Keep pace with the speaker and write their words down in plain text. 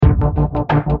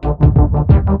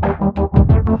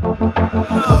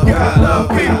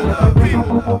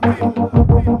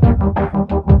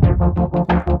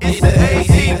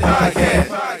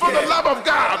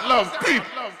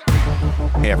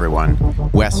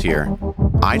here.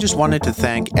 I just wanted to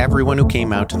thank everyone who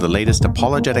came out to the latest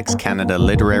Apologetics Canada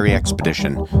Literary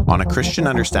Expedition on a Christian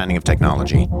understanding of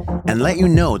technology, and let you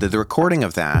know that the recording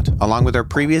of that, along with our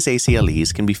previous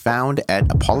ACLEs, can be found at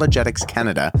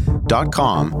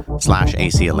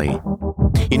apologeticscanada.com/ACLE.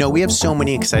 You know, we have so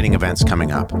many exciting events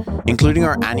coming up, including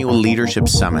our annual Leadership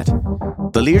Summit.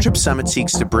 The Leadership Summit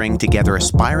seeks to bring together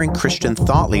aspiring Christian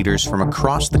thought leaders from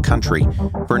across the country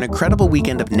for an incredible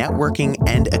weekend of networking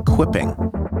and equipping.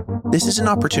 This is an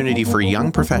opportunity for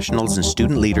young professionals and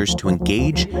student leaders to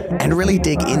engage and really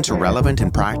dig into relevant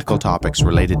and practical topics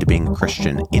related to being a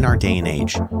Christian in our day and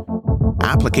age.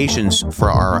 Applications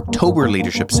for our October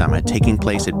Leadership Summit, taking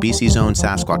place at BC's own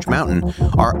Sasquatch Mountain,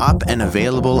 are up and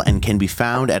available and can be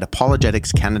found at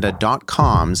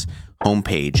apologeticscanada.com's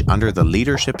homepage under the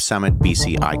Leadership Summit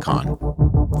BC icon.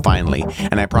 Finally,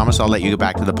 and I promise I'll let you get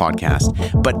back to the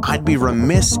podcast, but I'd be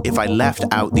remiss if I left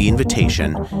out the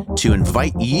invitation to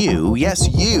invite you, yes,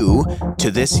 you,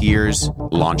 to this year's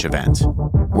launch event.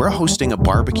 We're hosting a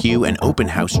barbecue and open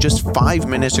house just 5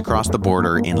 minutes across the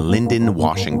border in Linden,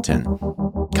 Washington.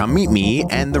 Come meet me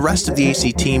and the rest of the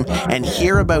AC team and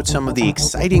hear about some of the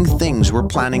exciting things we're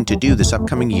planning to do this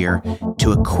upcoming year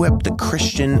to equip the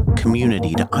Christian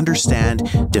community to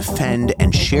understand, defend,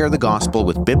 and share the gospel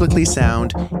with biblically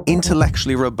sound,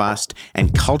 intellectually robust,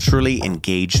 and culturally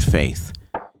engaged faith,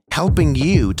 helping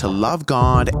you to love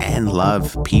God and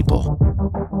love people.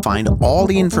 Find all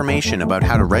the information about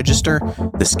how to register,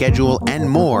 the schedule, and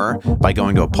more by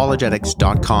going to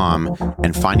apologetics.com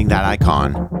and finding that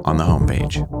icon on the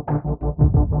homepage.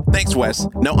 Thanks, Wes.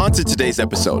 Now on to today's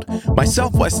episode.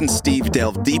 Myself, Wes, and Steve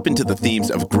delve deep into the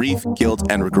themes of grief,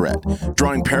 guilt, and regret,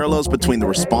 drawing parallels between the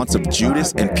response of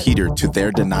Judas and Peter to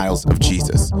their denials of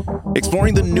Jesus.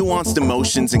 Exploring the nuanced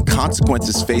emotions and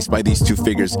consequences faced by these two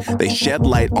figures, they shed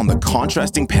light on the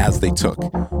contrasting paths they took.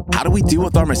 How do we deal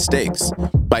with our mistakes?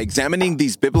 By examining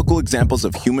these biblical examples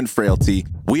of human frailty,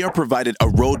 we are provided a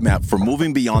roadmap for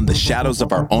moving beyond the shadows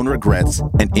of our own regrets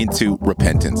and into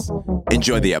repentance.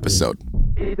 Enjoy the episode.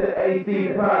 It's the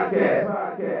AC Podcast.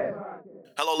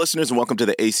 Hello, listeners, and welcome to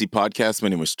the AC Podcast. My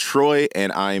name is Troy,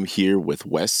 and I am here with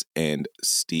Wes and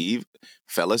Steve.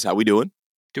 Fellas, how we doing?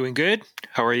 Doing good.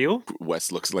 How are you?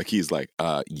 Wes looks like he's like,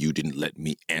 you didn't let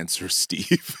me answer,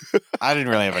 Steve. I didn't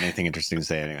really have anything interesting to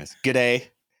say anyways. Good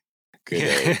day.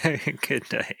 Good day. Good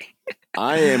day.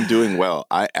 I am doing well.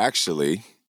 I actually,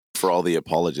 for all the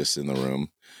apologists in the room,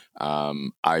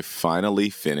 I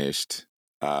finally finished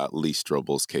Lee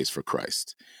Strobel's Case for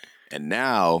Christ. And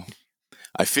now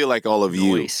I feel like all of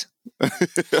you. I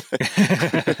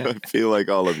feel like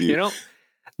all of you. You know,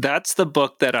 that's the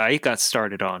book that I got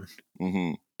started on.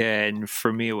 Mm-hmm. And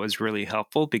for me, it was really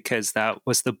helpful because that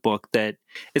was the book that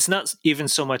it's not even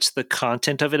so much the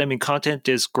content of it. I mean, content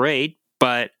is great,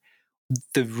 but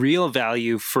the real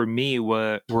value for me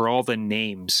were all the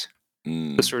names.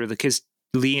 The sort of because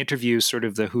Lee interviews sort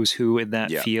of the who's who in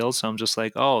that field. So I'm just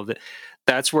like,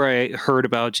 that's where I heard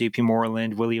about J.P.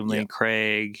 Moreland, William Lane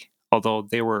Craig, although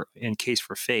they were in Case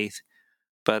for Faith,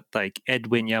 but like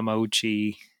Edwin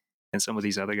Yamauchi and some of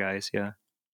these other guys. Yeah.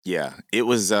 Yeah. It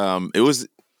was a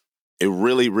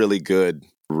really, really good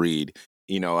read.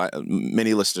 You know,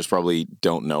 many listeners probably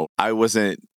don't know. I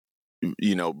wasn't,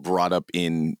 brought up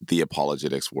in the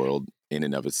apologetics world in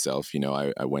and of itself. You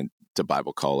know, I went to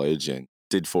Bible college and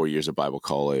did 4 years of Bible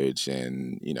college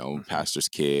and, pastor's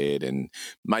kid. And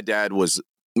my dad was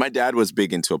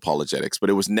big into apologetics, but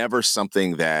it was never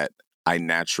something that I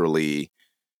naturally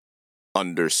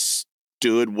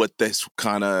understood what this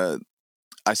kind of,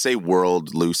 I say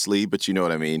world loosely, but you know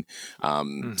what I mean,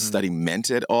 study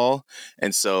meant at all.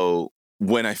 And so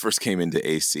when I first came into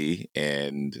AC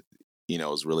and, I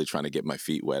was really trying to get my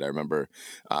feet wet, I remember,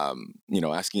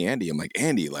 asking Andy, I'm like,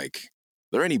 Andy, like,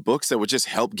 are there any books that would just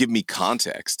help give me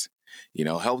context,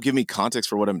 help give me context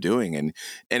for what I'm doing? And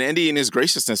Andy in his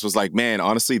graciousness was like, man,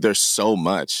 honestly, there's so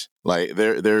much, like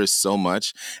there is so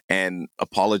much. And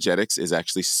apologetics is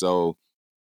actually so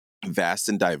vast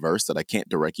and diverse that I can't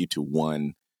direct you to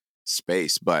one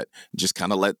space, but just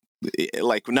kind of like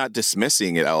not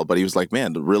dismissing it all, but he was like,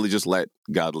 man, really just let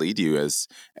God lead you as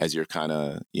you're kind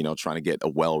of, trying to get a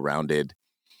well-rounded,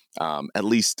 at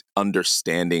least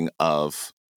understanding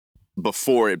of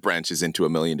before it branches into a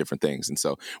million different things. And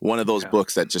so one of those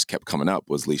books that just kept coming up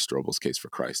was Lee Strobel's Case for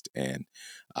Christ. And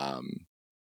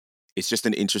it's just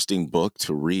an interesting book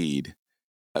to read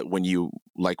when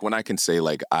I can say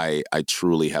like, I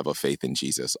truly have a faith in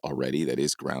Jesus already that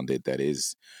is grounded, that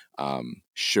is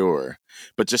sure.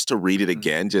 But just to read it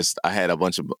again, I had a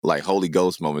bunch of like Holy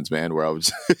Ghost moments, man, where I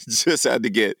was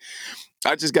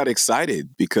I just got excited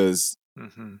because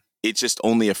it just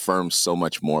only affirms so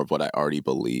much more of what I already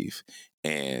believe.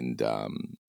 And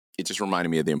it just reminded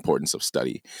me of the importance of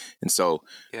study. And so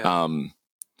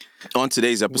on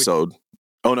today's episode,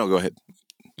 oh no, go ahead.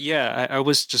 Yeah, I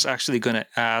was just actually going to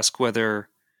ask whether,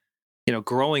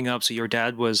 growing up, so your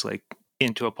dad was like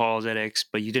into apologetics,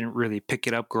 but you didn't really pick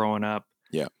it up growing up.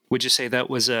 Yeah. Would you say that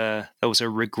was a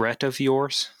regret of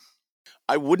yours?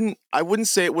 I wouldn't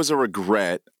say it was a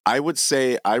regret. I would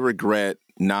say I regret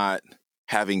not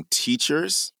having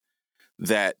teachers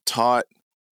that taught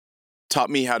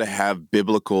me how to have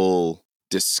biblical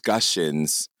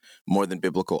discussions more than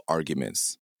biblical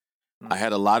arguments. I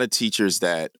had a lot of teachers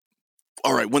that,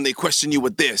 all right, when they question you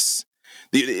with this,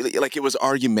 like it was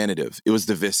argumentative, it was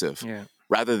divisive. Yeah.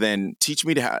 Rather than teach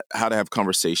me how to have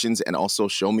conversations and also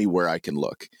show me where I can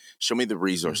look, show me the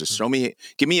resources,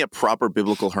 give me a proper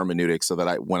biblical hermeneutic so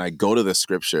that when I go to the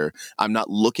scripture, I'm not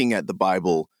looking at the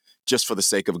Bible just for the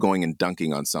sake of going and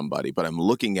dunking on somebody, but I'm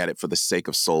looking at it for the sake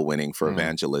of soul winning, for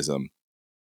evangelism,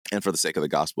 and for the sake of the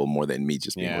gospel more than me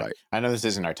just being right. I know this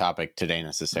isn't our topic today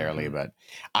necessarily, but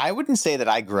I wouldn't say that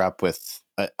I grew up with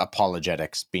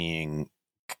apologetics being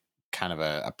kind of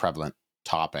a prevalent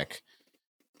topic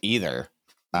either.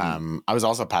 I was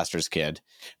also a pastor's kid,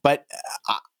 but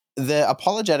the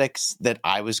apologetics that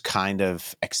I was kind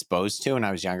of exposed to when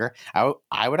I was younger,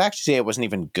 I would actually say it wasn't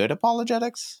even good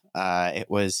apologetics. It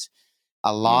was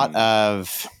a lot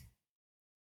of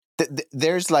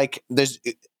there's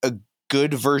a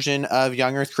good version of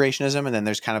young earth creationism, and then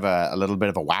there's kind of a little bit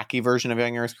of a wacky version of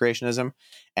young earth creationism.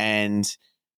 And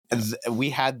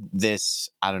we had this,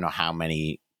 I don't know how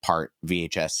many part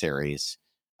VHS series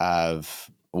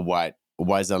of what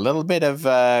was a little bit of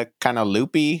kind of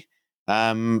loopy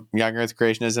young earth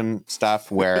creationism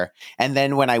stuff where, and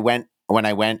then when I went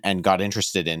and got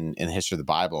interested in the history of the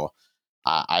Bible,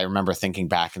 I remember thinking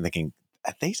back and thinking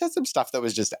they said some stuff that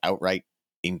was just outright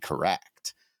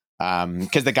incorrect.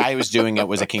 Because the guy who was doing it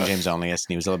was a King James onlyist, and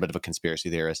he was a little bit of a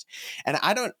conspiracy theorist. And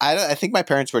I think my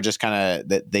parents were just kind of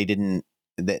that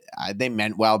they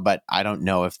meant well, but I don't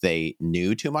know if they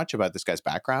knew too much about this guy's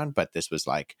background. But this was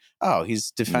like, oh,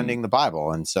 he's defending the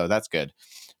Bible, and so that's good.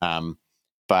 Right.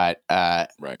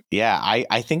 Yeah,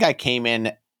 I think I came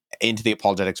into the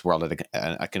apologetics world at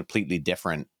a completely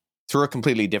different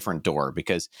door,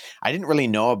 because I didn't really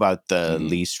know about the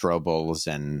Lee Strobels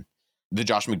and the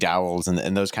Josh McDowells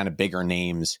and those kind of bigger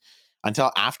names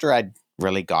until after I'd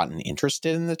really gotten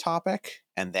interested in the topic,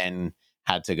 and then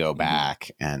had to go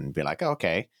back and be like, oh,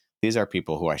 okay, these are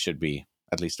people who I should be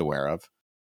at least aware of.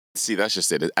 See, that's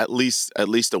just it. At least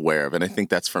aware of. And I think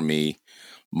that's, for me,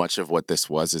 much of what this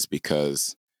was is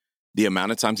because the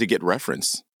amount of times you get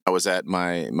referenced. I was at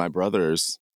my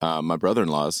brother's, my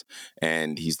brother-in-law's,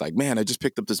 and he's like, man, I just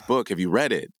picked up this book. Have you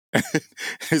read it?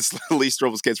 It's Lee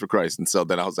Strobel's Kids for Christ. And so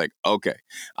then I was like, okay,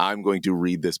 I'm going to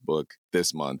read this book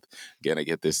this month. Gonna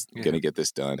get this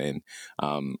done. And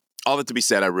all that to be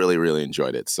said, I really, really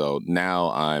enjoyed it. So now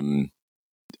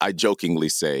I jokingly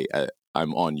say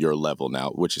I'm on your level now,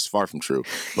 which is far from true,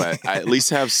 but I at least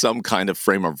have some kind of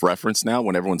frame of reference now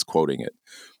when everyone's quoting it.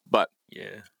 But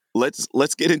yeah,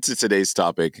 let's get into today's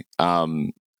topic.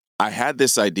 I had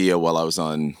this idea while I was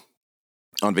on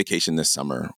vacation this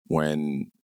summer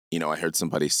when, I heard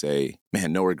somebody say,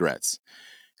 man, no regrets.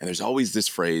 And there's always this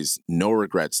phrase, no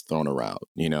regrets, thrown around,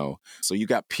 So you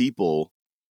got people,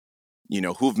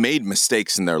 who've made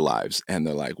mistakes in their lives, and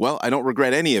they're like, well, I don't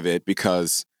regret any of it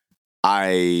because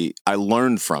I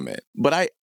learned from it.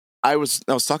 But I was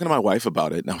talking to my wife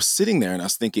about it, and I was sitting there and I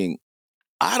was thinking,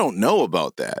 I don't know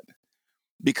about that,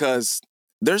 because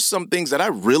there's some things that I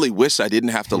really wish I didn't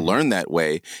have to learn that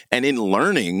way. And in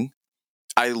learning,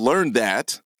 I learned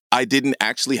that I didn't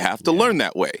actually have to learn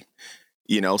that way.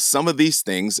 Some of these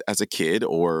things as a kid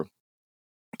or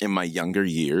in my younger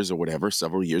years or whatever,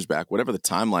 several years back, whatever the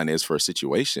timeline is for a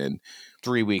situation.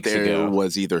 3 weeks ago. There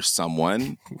was either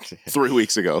someone, 3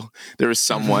 weeks ago, there was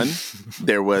someone,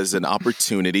 there was an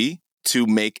opportunity to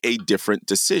make a different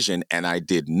decision, and I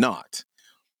did not.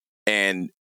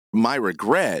 And my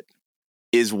regret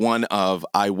is one of,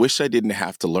 I wish I didn't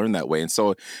have to learn that way. And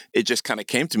so it just kind of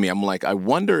came to me. I'm like, I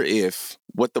wonder if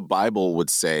what the Bible would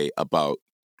say about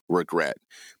regret,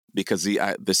 because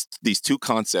these two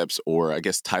concepts, or I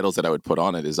guess titles that I would put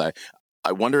on it, is I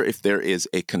wonder if there is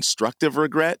a constructive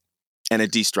regret and a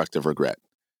destructive regret.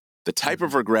 The type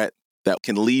of regret that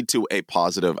can lead to a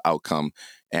positive outcome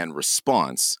and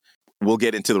response. We'll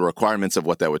get into the requirements of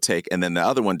what that would take. And then the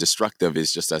other one, destructive,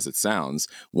 is just as it sounds,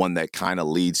 one that kind of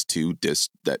leads to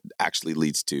that actually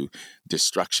leads to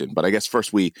destruction. But I guess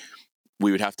first we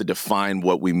would have to define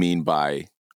what we mean by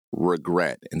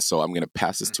regret. And so I'm going to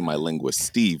pass this to my linguist,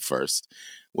 Steve, first.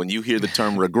 when you hear the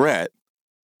term regret,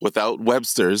 without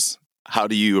Webster's, how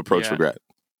do you approach regret?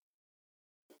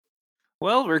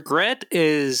 Well, regret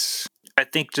is, I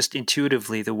think, just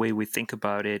intuitively the way we think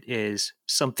about it is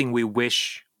something we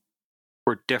wish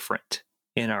were different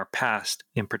in our past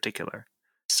in particular.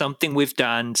 Something we've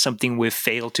done, something we've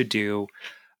failed to do.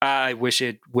 I wish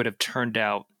it would have turned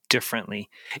out differently,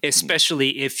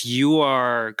 especially if you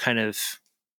are kind of,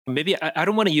 maybe I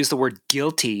don't want to use the word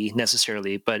guilty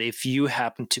necessarily, but if you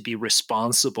happen to be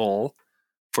responsible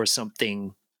for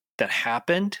something that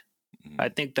happened, I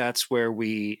think that's where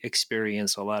we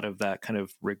experience a lot of that kind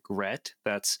of regret.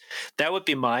 That would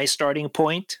be my starting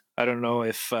point. I don't know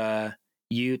if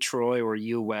you, Troy, or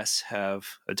you, Wes, have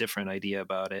a different idea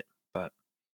about it, but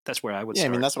that's where I would start.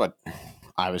 I mean, that's what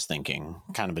I was thinking.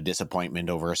 Kind of a disappointment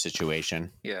over a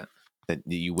situation. Yeah. That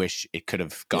you wish it could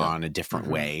have gone a different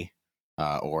way,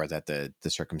 or that the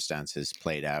circumstances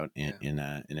played out in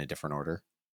a different order.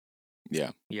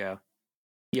 Yeah. Yeah.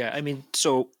 Yeah. I mean,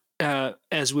 so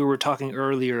as we were talking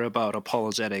earlier about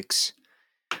apologetics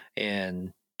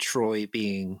and Troy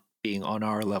being on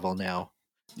our level now.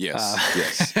 Yes.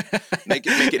 Yes. Make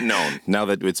it known now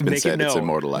that it's been said, it's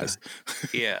immortalized.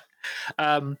 Yeah.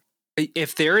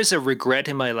 If there is a regret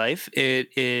in my life, it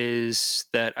is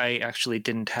that I actually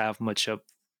didn't have much of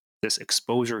this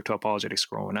exposure to apologetics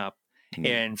growing up.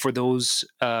 And for those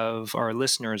of our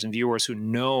listeners and viewers who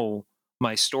know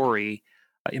my story,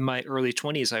 in my early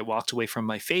 20s, I walked away from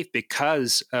my faith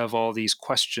because of all these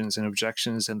questions and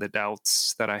objections and the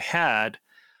doubts that I had.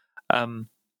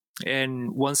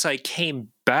 And once I came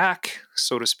back,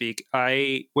 so to speak,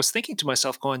 I was thinking to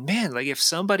myself, going, man, like if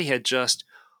somebody had just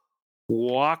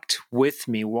walked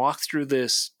through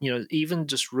this, even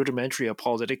just rudimentary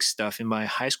apologetic stuff in my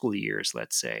high school years,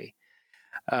 let's say,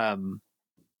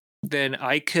 then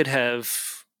I could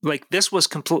have, like, this was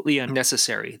completely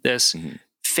unnecessary. This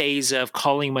phase of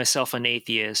calling myself an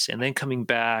atheist and then coming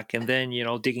back and then,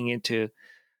 digging into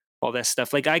all that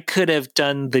stuff. Like I could have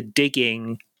done the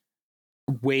digging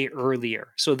way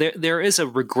earlier. So there is a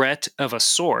regret of a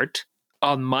sort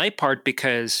on my part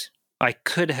because I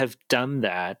could have done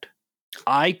that.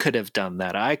 I could have done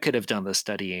the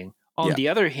studying. On the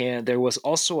other hand, there was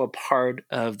also a part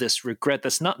of this regret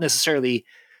that's not necessarily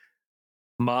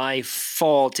my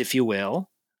fault, if you will,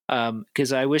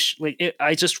 because I wish,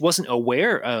 I just wasn't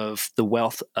aware of the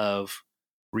wealth of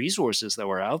resources that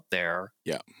were out there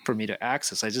for me to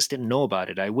access. I just didn't know about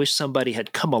it. I wish somebody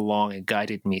had come along and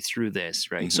guided me through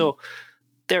this, right? So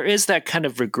there is that kind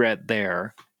of regret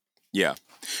there. Yeah.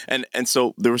 And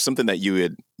so there was something that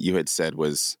you had said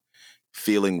was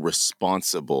feeling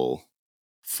responsible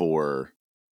for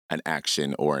an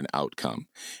action or an outcome.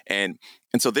 And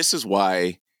so this is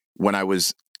why when I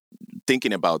was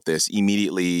thinking about this,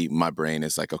 immediately my brain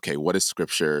is like, okay, what is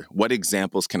Scripture? What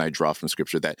examples can I draw from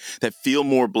Scripture that feel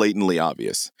more blatantly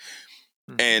obvious?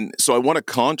 And so I want to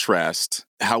contrast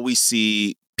how we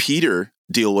see Peter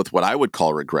deal with what I would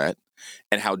call regret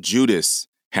and how Judas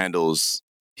handles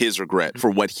his regret for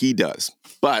what he does.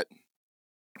 But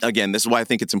again, this is why I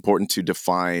think it's important to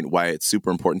define, why it's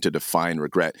super important to define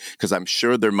regret, because I'm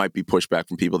sure there might be pushback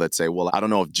from people that say, well, I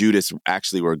don't know if Judas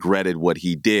actually regretted what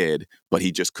he did, but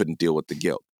he just couldn't deal with the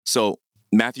guilt. So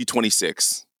Matthew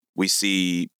 26, we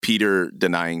see Peter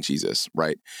denying Jesus,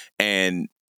 right? And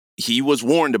he was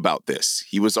warned about this.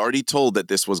 He was already told that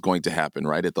this was going to happen,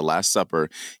 right? At the Last Supper,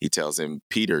 he tells him,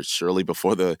 Peter, surely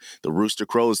before the rooster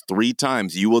crows 3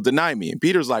 times, you will deny me. And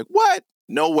Peter's like, what?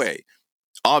 No way.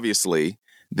 Obviously,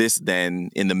 this then,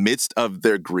 in the midst of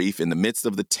their grief, in the midst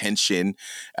of the tension,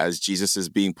 as Jesus is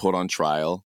being put on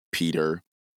trial, Peter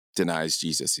denies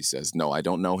Jesus. He says, no, I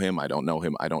don't know him. I don't know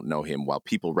him. I don't know him, while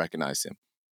people recognize him.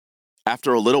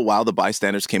 After a little while, the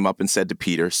bystanders came up and said to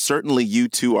Peter, certainly you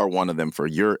too are one of them, for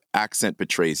your accent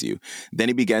betrays you. Then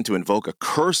he began to invoke a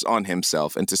curse on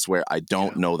himself and to swear, I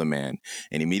don't know the man.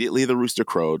 And immediately the rooster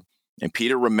crowed. And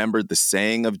Peter remembered the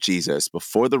saying of Jesus,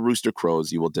 before the rooster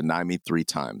crows, you will deny me 3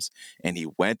 times. And he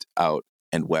went out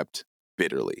and wept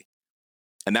bitterly.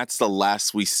 And that's the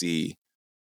last we see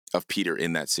of Peter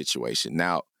in that situation.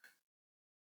 Now,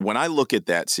 when I look at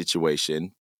that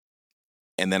situation,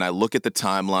 and then I look at the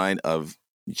timeline of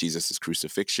Jesus'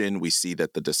 crucifixion, we see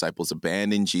that the disciples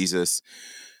abandon Jesus.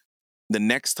 The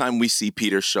next time we see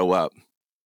Peter show up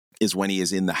is when he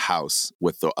is in the house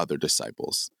with the other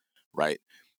disciples, right?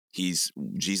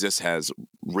 Jesus has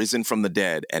risen from the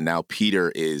dead, and now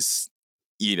Peter is,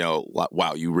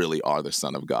 wow, you really are the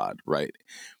Son of God, right?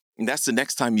 And that's the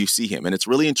next time you see him. And it's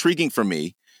really intriguing for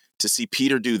me to see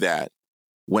Peter do that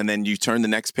when then you turn the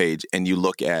next page and you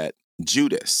look at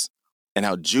Judas and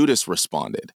how Judas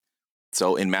responded.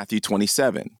 So in Matthew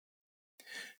 27,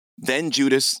 Then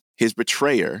Judas, his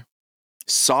betrayer,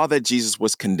 saw that Jesus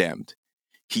was condemned.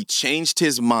 He changed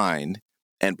his mind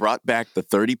and brought back the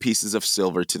 30 pieces of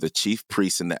silver to the chief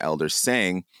priests and the elders,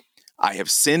 saying, I have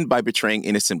sinned by betraying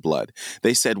innocent blood.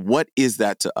 They said, what is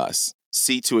that to us?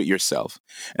 See to it yourself.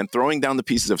 And throwing down the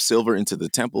pieces of silver into the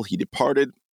temple, he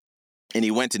departed, and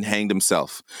he went and hanged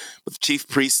himself. But the chief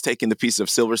priests, taking the pieces of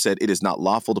silver, said, it is not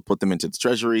lawful to put them into the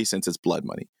treasury, since it's blood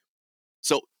money.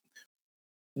 So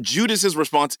Judas's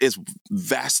response is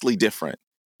vastly different.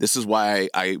 This is why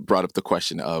I brought up the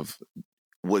question of,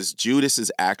 was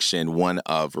Judas's action one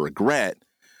of regret,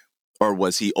 or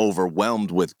was he overwhelmed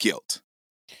with guilt?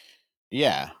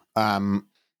 Yeah.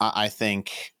 I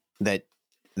think that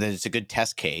it's a good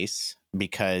test case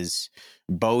because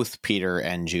both Peter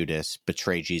and Judas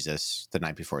betray Jesus the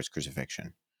night before his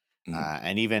crucifixion.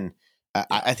 And even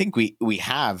I think we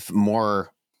have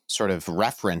more sort of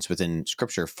reference within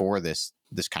Scripture for this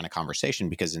kind of conversation,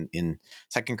 because in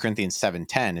 2 Corinthians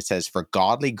 7:10 it says, for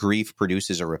godly grief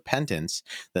produces a repentance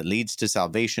that leads to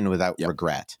salvation without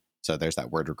regret. So there's that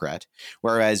word regret.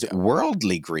 Whereas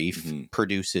worldly grief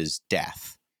produces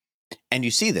death. And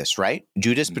you see this, right?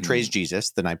 Judas betrays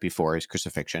Jesus the night before his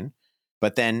crucifixion,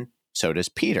 but then so does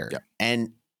Peter.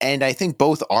 And I think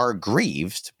both are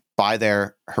grieved by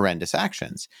their horrendous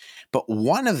actions. But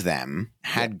one of them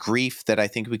had grief that I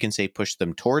think we can say pushed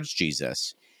them towards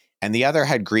Jesus, and the other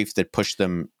had grief that pushed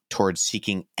them towards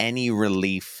seeking any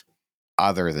relief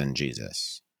other than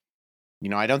Jesus.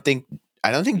 I don't think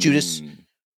Judas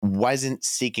wasn't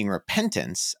seeking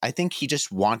repentance. I think he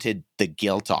just wanted the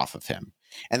guilt off of him.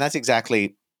 And that's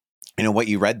exactly, what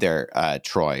you read there,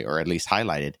 Troy, or at least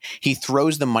highlighted. He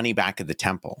throws the money back at the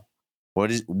temple.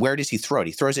 Where does he throw it?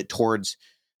 He throws it towards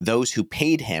those who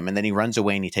paid him, and then he runs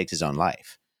away and he takes his own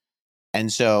life.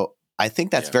 And so I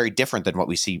think that's very different than what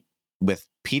we see with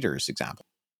Peter's example.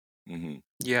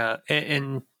 Yeah.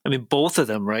 And I mean, both of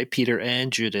them, right? Peter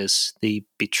and Judas, they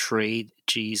betrayed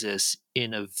Jesus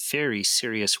in a very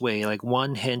serious way. Like,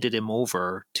 one handed him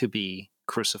over to be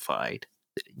crucified.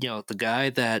 The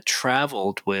guy that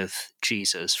traveled with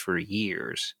Jesus for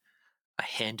years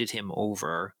handed him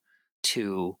over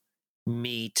to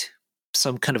meet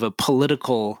some kind of a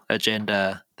political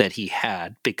agenda that he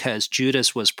had, because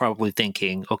Judas was probably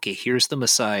thinking, okay, here's the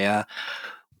Messiah.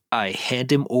 I hand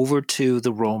him over to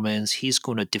the Romans. He's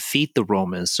going to defeat the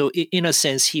Romans. So in a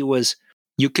sense,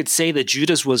 you could say that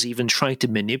Judas was even trying to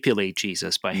manipulate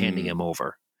Jesus by handing him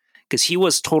over, because he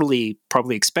was totally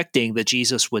probably expecting that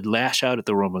Jesus would lash out at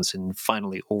the Romans and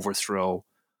finally overthrow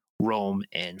Rome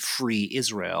and free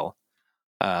Israel,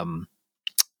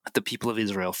 the people of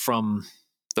Israel, from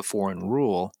the foreign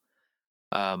rule.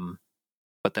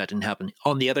 But that didn't happen.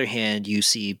 On the other hand, you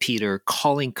see Peter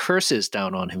calling curses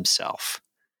down on himself,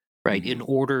 right, in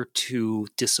order to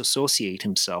disassociate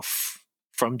himself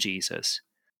from Jesus.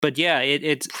 But yeah,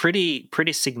 it's pretty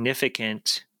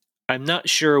significant. I'm not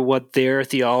sure what their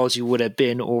theology would have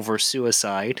been over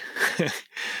suicide,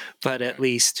 but at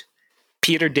least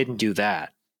Peter didn't do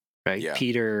that, right? Yeah.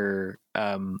 Peter,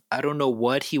 I don't know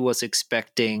what he was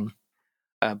expecting,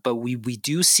 but we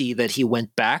do see that he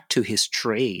went back to his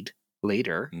trade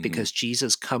later, because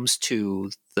Jesus comes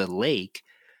to the lake,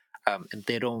 and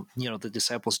they don't, the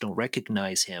disciples don't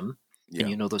recognize him. And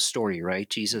you know the story, right?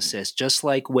 Jesus says, just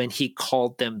like when he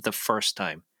called them the first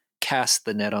time, cast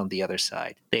the net on the other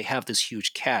side. They have this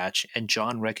huge catch, and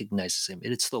John recognizes him.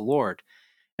 It's the Lord.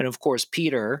 And of course,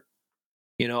 Peter,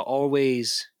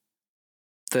 always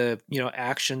the,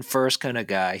 action first kind of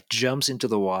guy, jumps into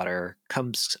the water,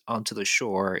 comes onto the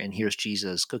shore, and here's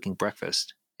Jesus cooking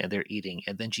breakfast, and they're eating.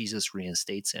 And then Jesus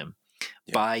reinstates him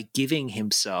by giving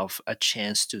himself a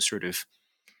chance to sort of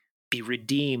be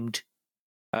redeemed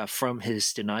from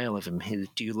his denial of him.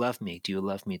 Do you love me? Do you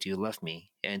love me? Do you love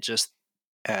me? And just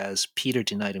as Peter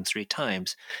denied him 3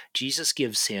 times, Jesus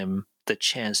gives him the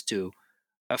chance to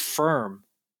affirm,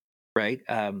 right?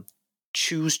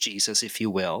 Choose Jesus, if you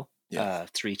will,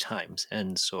 3 times,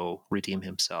 and so redeem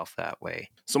himself that way.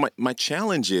 So my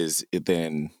challenge is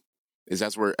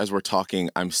as we're talking,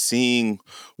 I'm seeing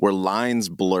where lines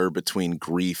blur between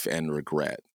grief and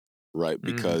regret, right?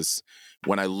 Because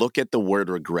when I look at the word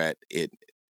regret,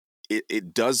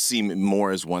 it does seem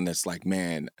more as one that's like,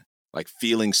 man, like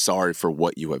feeling sorry for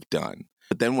what you have done.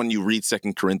 But then when you read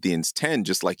 2 Corinthians 10,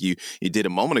 just like you did a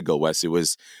moment ago, Wes, it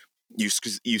was you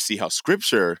see how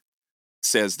Scripture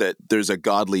says that there's a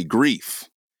godly grief,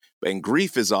 and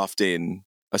grief is often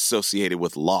associated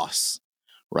with loss,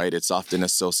 right? It's often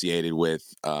associated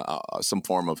with some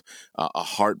form of a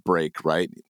heartbreak, right?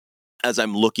 As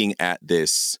I'm looking at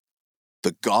this,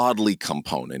 the godly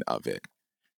component of it,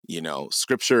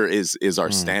 Scripture is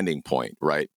our standing point,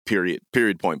 right?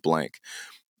 Period point blank.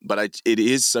 But it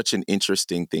is such an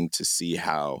interesting thing to see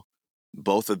how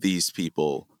both of these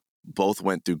people both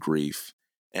went through grief,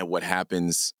 and what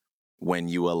happens when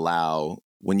you allow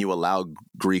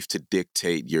grief to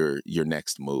dictate your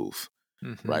next move,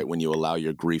 right? When you allow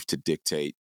your grief to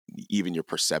dictate even your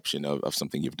perception of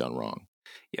something you've done wrong.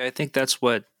 Yeah, I think that's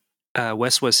what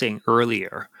Wes was saying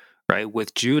earlier, right?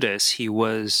 With Judas, he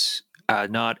was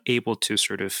not able to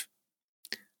sort of,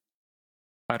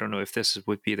 I don't know if this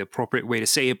would be the appropriate way to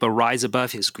say it, but rise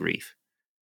above his grief.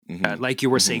 Like you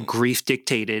were saying, grief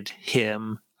dictated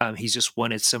him. He just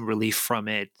wanted some relief from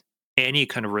it, any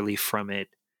kind of relief from it.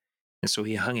 And so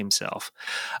he hung himself.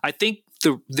 I think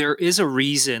there is a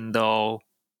reason, though.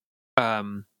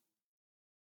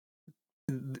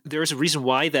 There's a reason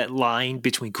why that line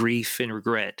between grief and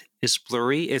regret is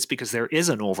blurry. It's because there is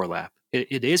an overlap.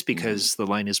 It is because the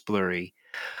line is blurry.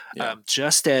 Yeah.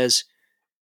 Just as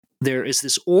there is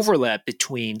this overlap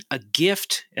between a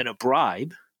gift and a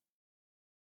bribe,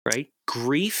 right?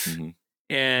 Grief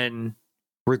and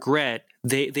regret,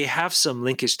 they have some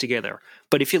linkage together.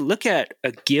 But if you look at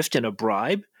a gift and a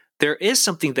bribe, there is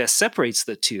something that separates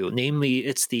the two. Namely,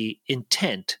 it's the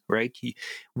intent, right?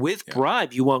 With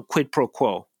bribe, you want quid pro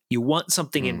quo. You want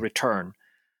something in return.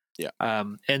 Yeah.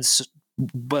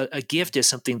 But a gift is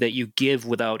something that you give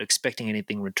without expecting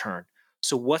anything in return.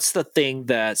 So what's the thing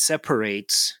that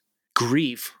separates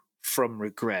grief from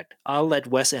regret? I'll let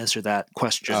Wes answer that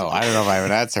question. Oh, I don't know if I have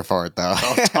an answer for it, though.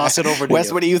 I'll toss it over to Wes,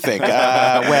 you. what do you think?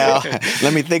 Well,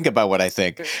 let me think about what I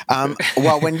think.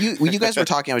 Well, when you guys were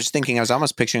talking, I was just thinking, I was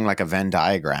almost picturing like a Venn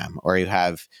diagram, or you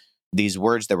have these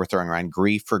words that we're throwing around,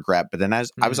 grief, regret, but then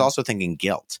I was also thinking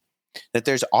guilt. That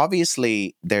there's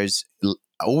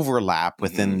overlap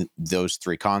within those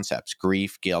three concepts: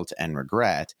 grief, guilt, and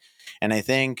regret. And I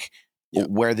think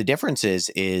where the difference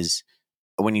is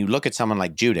when you look at someone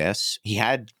like Judas, he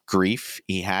had grief,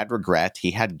 he had regret,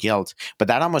 he had guilt, but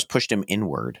that almost pushed him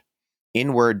inward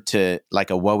to like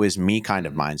a woe is me kind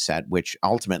of mindset, which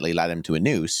ultimately led him to a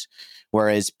noose.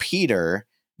 Whereas Peter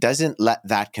doesn't let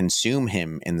that consume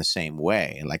him in the same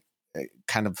way. Like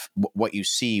kind of what you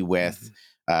see with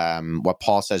what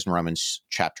Paul says in Romans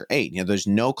chapter 8, there's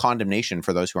no condemnation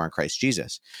for those who are in Christ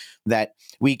Jesus, that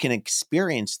we can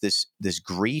experience this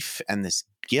grief and this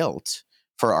guilt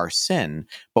for our sin,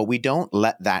 but we don't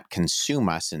let that consume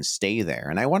us and stay there.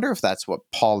 And I wonder if that's what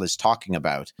Paul is talking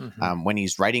about when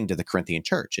he's writing to the Corinthian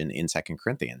church in 2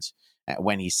 Corinthians,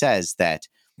 when he says that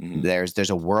there's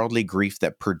a worldly grief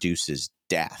that produces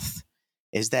death.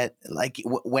 Is that like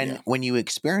when you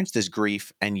experience this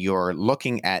grief and you're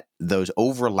looking at those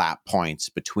overlap points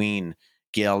between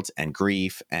guilt and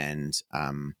grief and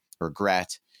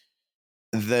regret,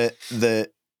 the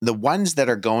ones that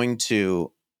are going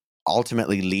to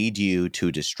ultimately lead you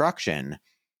to destruction,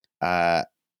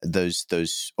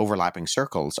 those overlapping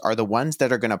circles are the ones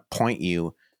that are going to point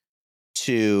you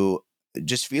to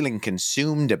just feeling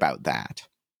consumed about that.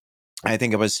 I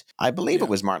believe it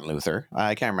was Martin Luther.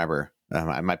 I can't remember.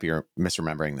 I might be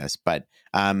misremembering this, but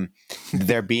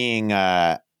there being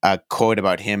a quote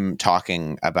about him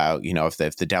talking about,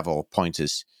 if the devil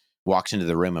walks into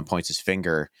the room and points his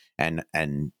finger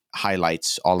and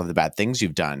highlights all of the bad things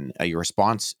you've done, your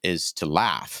response is to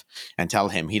laugh and tell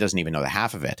him he doesn't even know the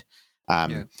half of it.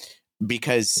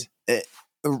 Because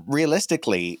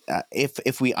realistically,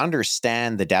 if we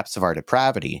understand the depths of our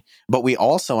depravity, but we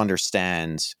also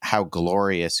understand how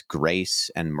glorious grace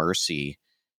and mercy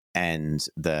and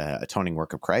the atoning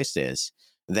work of Christ is,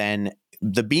 then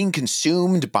the being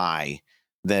consumed by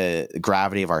the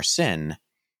gravity of our sin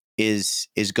is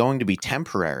going to be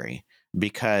temporary,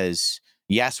 because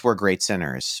yes, we're great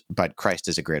sinners, but Christ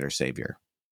is a greater Savior.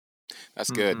 That's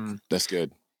good. That's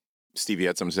good. Steve, you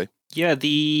had something to say? Yeah,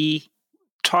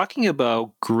 talking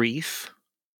about grief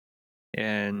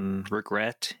and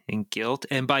regret and guilt,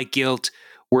 and by guilt,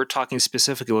 we're talking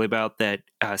specifically about that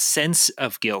sense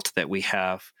of guilt that we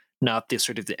have, not the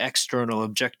sort of the external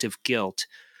objective guilt,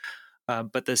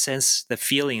 but the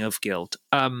feeling of guilt.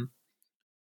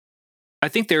 I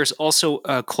think there's also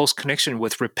a close connection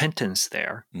with repentance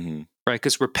there, right?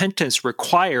 Because repentance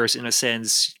requires, in a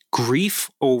sense, grief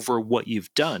over what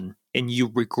you've done, and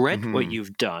you regret what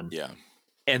you've done. Yeah.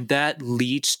 And that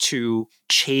leads to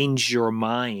change your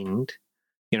mind,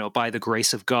 by the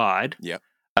grace of God. Yeah.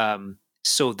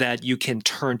 So that you can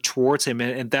turn towards him.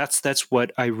 And that's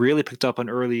what I really picked up on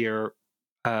earlier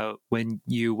when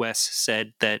you, Wes,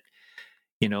 said that,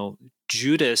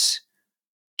 Judas,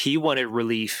 he wanted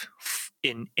relief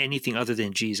in anything other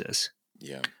than Jesus.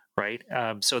 Yeah. Right.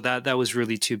 So that was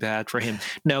really too bad for him.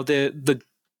 Now, the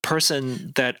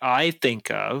person that I think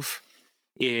of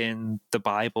in the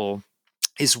Bible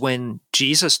is when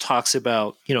Jesus talks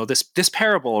about, this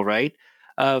parable, right,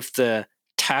 of the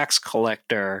tax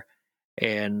collector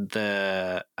and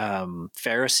the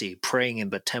Pharisee praying in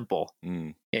the temple.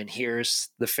 And here's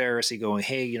the Pharisee going,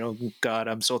 hey, God,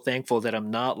 I'm so thankful that I'm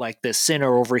not like this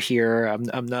sinner over here.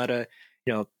 I'm not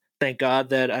thank God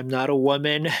that I'm not a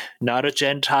woman, not a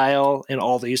Gentile, and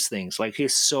all these things. Like,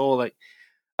 he's so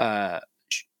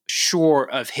sure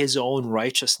of his own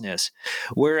righteousness.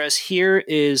 Whereas here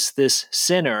is this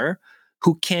sinner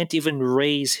who can't even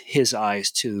raise his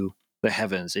eyes to the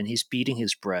heavens, and he's beating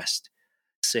his breast,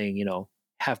 saying,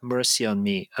 have mercy on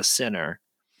me, a sinner.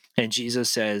 And Jesus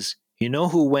says,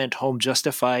 who went home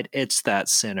justified? It's that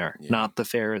sinner, not the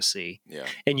Pharisee. Yeah.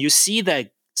 And you see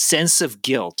that sense of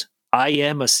guilt. I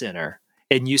am a sinner.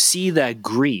 And you see that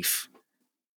grief.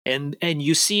 And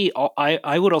you see,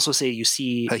 I would also say you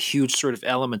see a huge sort of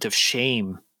element of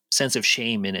shame, sense of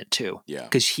shame in it too. Yeah.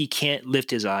 Because he can't lift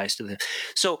his eyes to them.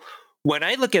 So when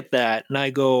I look at that and I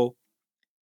go,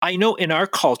 I know in our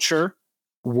culture,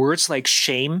 words like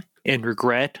shame and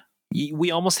regret,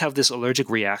 we almost have this allergic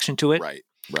reaction to it. Right.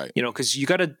 Because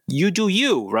you do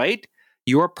you, right?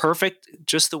 You're perfect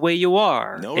just the way you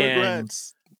are. No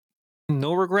regrets.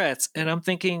 No regrets. And I'm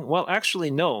thinking, well, actually,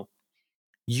 no.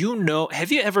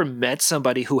 Have you ever met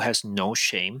somebody who has no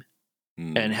shame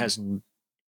and has,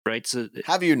 right? So,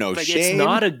 have you no shame? It's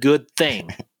not a good thing.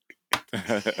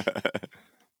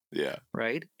 Yeah.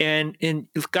 Right. And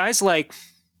if guys like,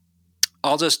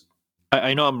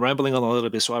 I know I'm rambling on a little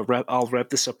bit, so I'll wrap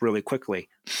this up really quickly.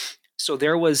 So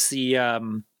there was the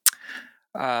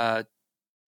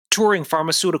Touring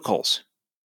Pharmaceuticals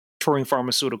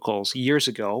years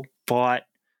ago bought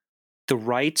the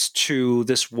rights to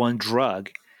this one drug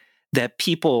that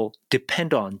people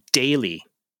depend on daily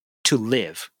to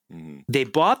live. They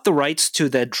bought the rights to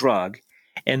that drug,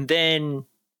 and then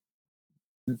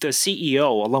the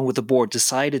CEO, along with the board,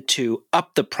 decided to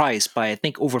up the price by, I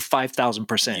think, over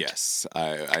 5,000%. Yes,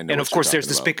 I know. And of course, there's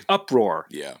this big uproar.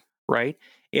 Yeah. Right.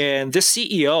 And this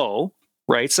CEO,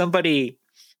 right, somebody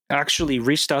actually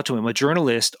reached out to him, a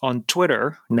journalist on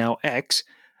Twitter, now X,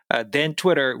 then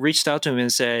Twitter, reached out to him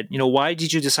and said, why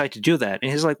did you decide to do that?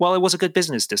 And he's like, well, it was a good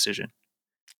business decision.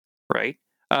 Right.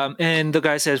 And the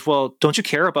guy says, well, don't you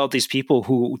care about these people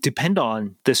who depend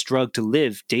on this drug to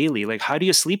live daily? Like, how do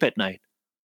you sleep at night?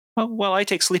 Well, I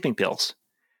take sleeping pills.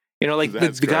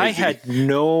 The guy had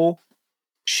no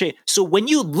shame. So when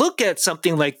you look at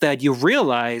something like that, you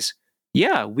realize,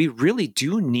 yeah, we really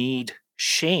do need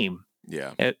shame.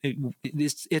 Yeah.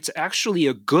 It's actually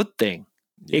a good thing.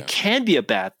 Yeah. It can be a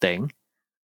bad thing,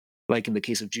 like in the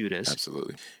case of Judas.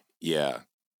 Absolutely. Yeah.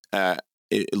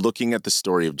 Looking at the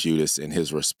story of Judas and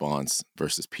his response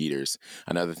versus Peter's,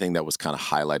 another thing that was kind of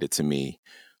highlighted to me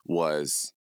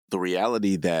was the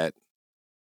reality that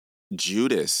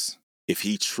Judas, if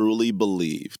he truly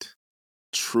believed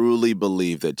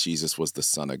that Jesus was the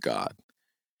Son of God,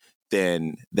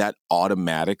 then that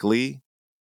automatically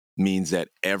means that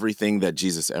everything that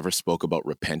Jesus ever spoke about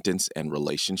repentance and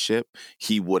relationship,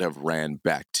 he would have ran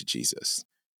back to Jesus.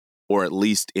 Or at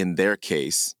least in their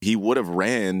case, he would have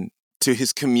ran to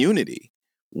his community.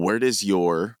 Where does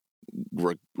your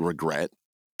regret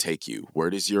take you? Where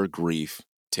does your grief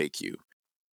take you?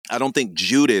 I don't think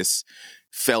Judas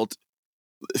felt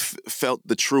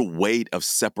the true weight of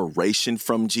separation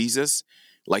from Jesus.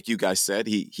 Like you guys said,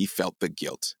 he felt the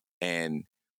guilt, and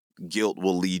guilt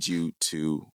will lead you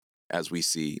to, as we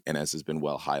see and as has been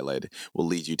well highlighted, will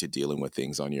lead you to dealing with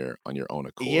things on your own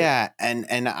accord. Yeah,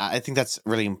 and I think that's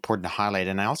really important to highlight.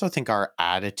 And I also think our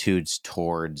attitudes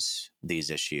towards these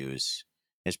issues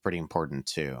is pretty important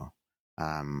too.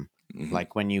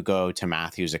 Like when you go to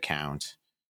Matthew's account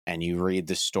and you read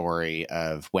the story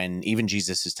of when even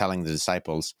Jesus is telling the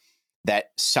disciples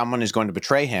that someone is going to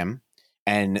betray him,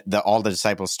 and all the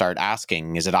disciples start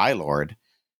asking, "Is it I, Lord?"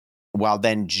 Well,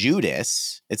 then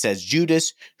Judas, it says,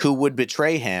 Judas, who would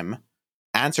betray him,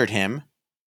 answered him,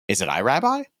 "Is it I,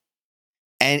 Rabbi?"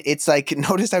 And it's like,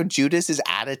 notice how Judas's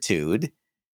attitude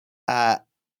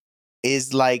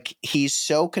is like, he's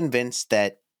so convinced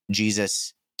that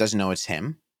Jesus doesn't know it's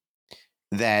him,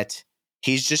 that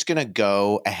he's just going to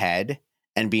go ahead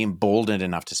and be emboldened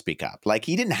enough to speak up. Like,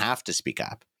 he didn't have to speak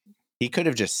up. He could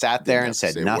have just sat there and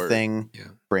said nothing,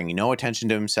 bringing no attention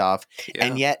to himself. Yeah.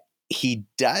 And yet he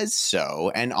does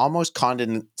so, and almost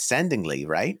condescendingly,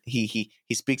 right? He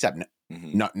speaks up.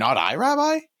 Not I,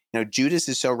 Rabbi? Judas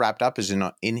is so wrapped up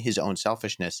in his own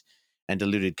selfishness and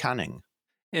deluded cunning.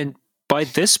 And by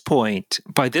this point,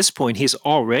 he's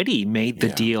already made the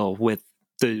deal with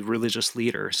the religious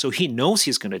leader. So he knows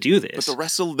he's going to do this. But the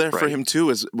wrestle there for him too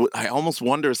is, I almost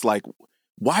wonder, it's like,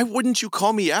 why wouldn't you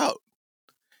call me out?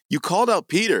 You called out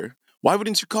Peter. Why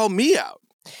wouldn't you call me out?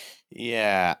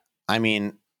 Yeah. I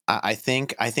mean, I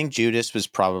think Judas was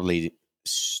probably,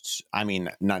 I mean,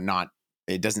 not,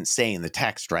 it doesn't say in the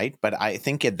text, right? But I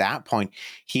think at that point,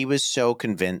 he was so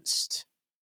convinced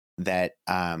that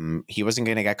he wasn't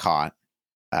going to get caught.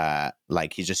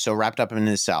 Like he's just so wrapped up in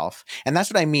himself. And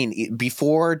that's what I mean.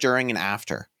 Before, during, and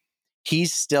after,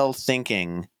 he's still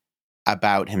thinking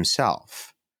about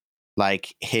himself.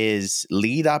 Like his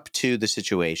lead up to the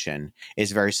situation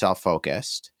is very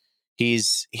self-focused.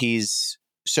 He's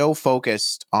so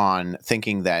focused on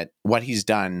thinking that what he's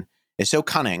done is so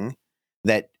cunning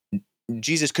that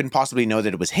Jesus couldn't possibly know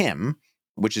that it was him,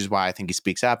 which is why I think he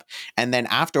speaks up. And then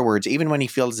afterwards, even when he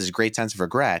feels this great sense of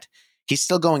regret, he's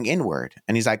still going inward,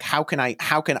 and he's like, how can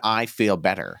I feel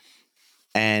better?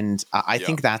 And I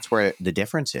think that's where the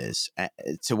difference is.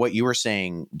 To what you were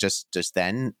saying just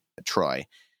then, Troy,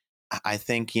 I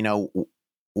think,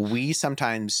 we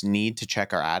sometimes need to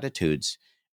check our attitudes,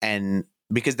 and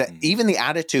because even the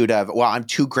attitude of, well, I'm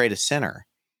too great a sinner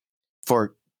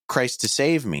for Christ to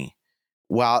save me.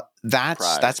 Well,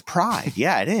 that's pride.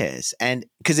 Yeah, it is. And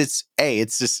because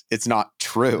it's not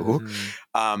true.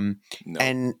 No.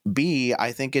 And B,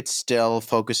 I think it's still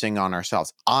focusing on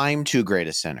ourselves. I'm too great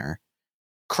a sinner.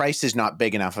 Christ is not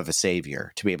big enough of a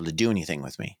savior to be able to do anything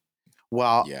with me.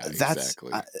 Well, that's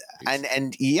exactly.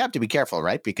 And you have to be careful,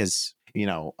 right? Because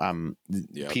people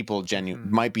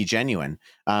might be genuine,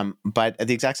 but at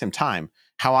the exact same time,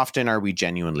 how often are we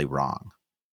genuinely wrong?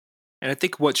 And I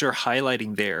think what you're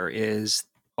highlighting there is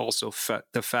also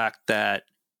the fact that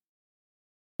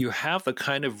you have the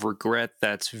kind of regret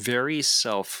that's very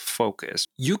self-focused.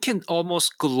 You can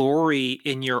almost glory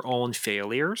in your own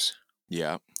failures.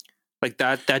 Yeah. Like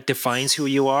that defines who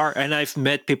you are. And I've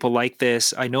met people like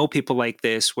this. I know people like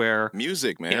this where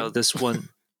music, man. This one,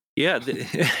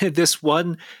 this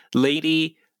one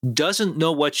lady doesn't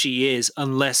know what she is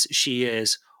unless she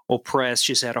is oppressed.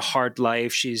 She's had a hard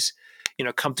life. She's,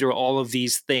 come through all of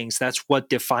these things. That's what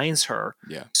defines her.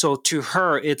 Yeah. So to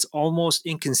her, it's almost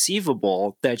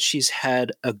inconceivable that she's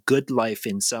had a good life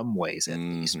in some ways, at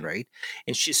least, right?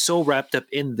 And she's so wrapped up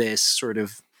in this sort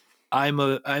of, I'm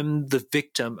the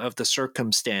victim of the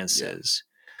circumstances.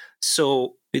 Yeah.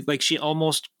 So like she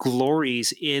almost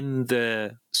glories in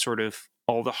the sort of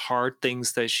all the hard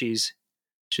things that she's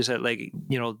had, like,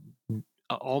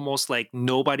 almost like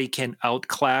nobody can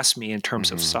outclass me in terms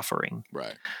of suffering.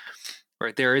 Right.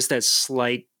 Right. There is that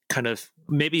slight kind of,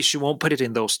 maybe she won't put it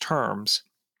in those terms.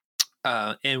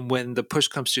 And when the push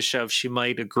comes to shove, she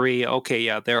might agree, okay,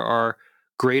 yeah, there are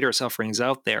greater sufferings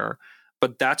out there,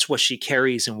 but that's what she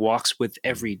carries and walks with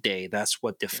every day. That's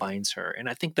what defines her. And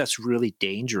I think that's really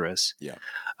dangerous. Yeah.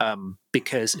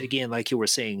 Because again, like you were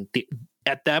saying,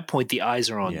 at that point, the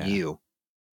eyes are on you,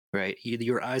 right?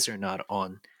 Your eyes are not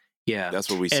on. Yeah.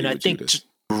 That's what we see with Judas.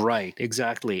 Right.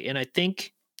 Exactly. And I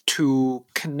think to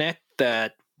connect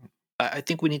that, I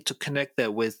think we need to connect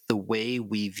that with the way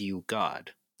we view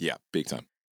God. Yeah, big time.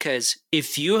 Because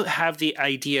if you have the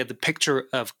idea, the picture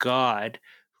of God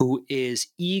who is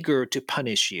eager to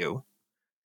punish you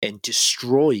and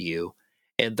destroy you,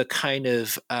 and the kind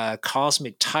of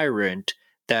cosmic tyrant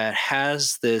that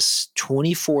has this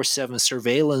 24/7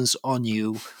 surveillance on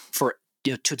you for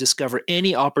to discover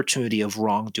any opportunity of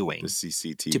wrongdoing, the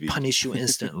CCTV, to punish you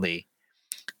instantly.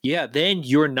 Then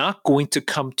you're not going to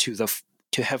come to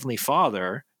Heavenly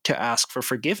Father to ask for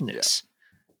forgiveness.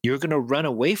 You're going to run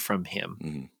away from him.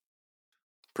 Mm-hmm.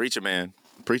 Preacher man.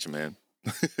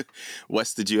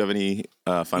 Wes, did you have any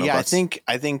final thoughts?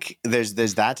 I think there's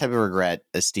that type of regret,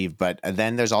 Steve, but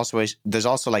then there's also like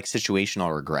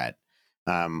situational regret,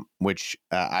 which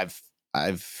I've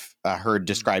heard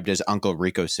described as Uncle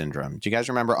Rico syndrome. Do you guys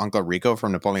remember Uncle Rico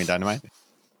from Napoleon Dynamite?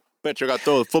 Bet you got to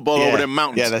throw the football over them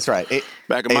mountains. Yeah, that's right.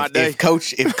 Back in my day, if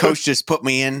coach just put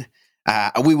me in,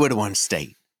 we would have won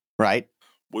state, right?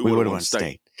 We would have won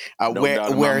state.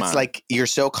 Where it's like you're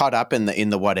so caught up in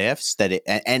the what ifs that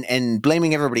and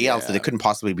blaming everybody else that it couldn't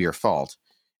possibly be your fault,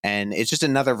 and it's just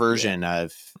another version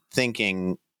of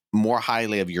thinking more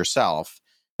highly of yourself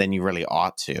than you really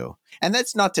ought to. And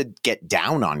that's not to get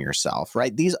down on yourself,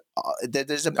 right? There's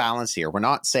a balance here. We're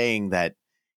not saying that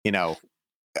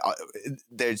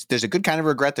there's a good kind of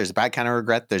regret, there's a bad kind of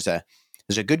regret, there's a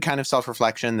good kind of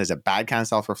self-reflection, there's a bad kind of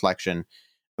self-reflection.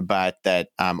 But that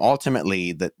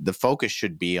ultimately the focus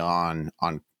should be on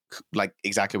like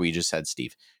exactly what you just said,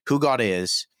 Steve, who God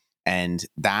is, and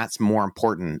that's more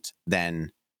important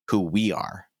than who we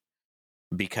are,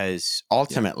 because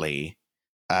ultimately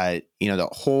the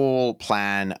whole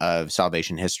plan of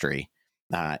salvation history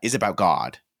is about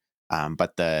God.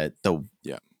 But the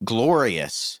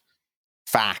glorious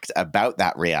fact about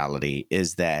that reality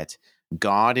is that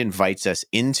God invites us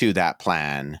into that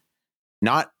plan,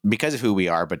 not because of who we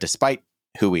are, but despite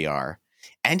who we are.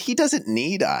 And he doesn't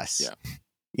need us.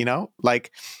 Yeah.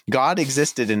 Like God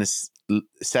existed in a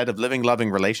set of living,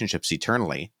 loving relationships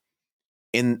eternally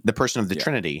in the person of the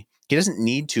Trinity. He doesn't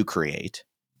need to create.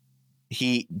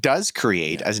 He does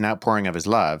create as an outpouring of his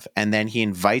love. And then he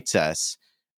invites us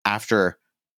after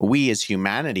we as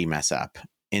humanity mess up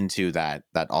into that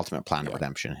ultimate plan of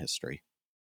redemption history.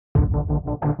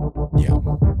 Yeah.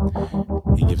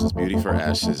 He gives us beauty for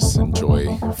ashes and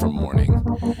joy for mourning.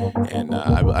 And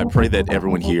I pray that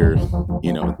everyone here,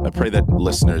 I pray that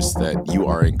listeners, that you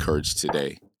are encouraged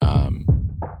today.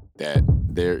 That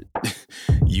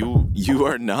you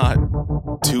are not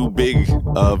too big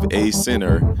of a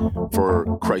sinner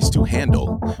for Christ to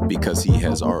handle, because he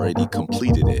has already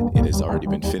completed it. It has already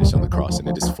been finished on the cross, and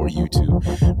it is for you to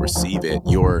receive it.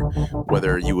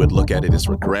 Whether you would look at it as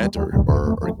regret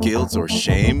or guilt or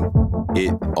shame,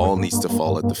 it all needs to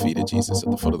fall at the feet of Jesus, at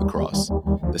the foot of the cross,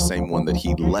 the same one that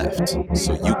he left,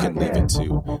 so you can leave it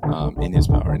too, in his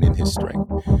power and in his strength.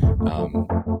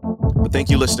 But thank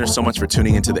you, listeners, so much for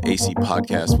tuning into the AC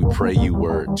Podcast. We pray you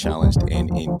were challenged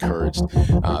and encouraged.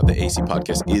 The AC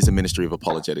Podcast is a ministry of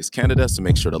Apologetics Canada, so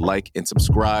make sure to like and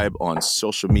subscribe on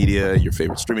social media, your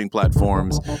favorite streaming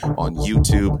platforms, on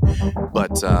YouTube.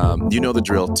 But you know the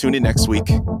drill. Tune in next week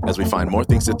as we find more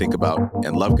things to think about,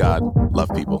 and love God, love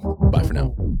people. Bye for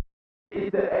now.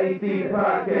 It's the AD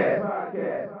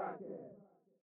Podcast.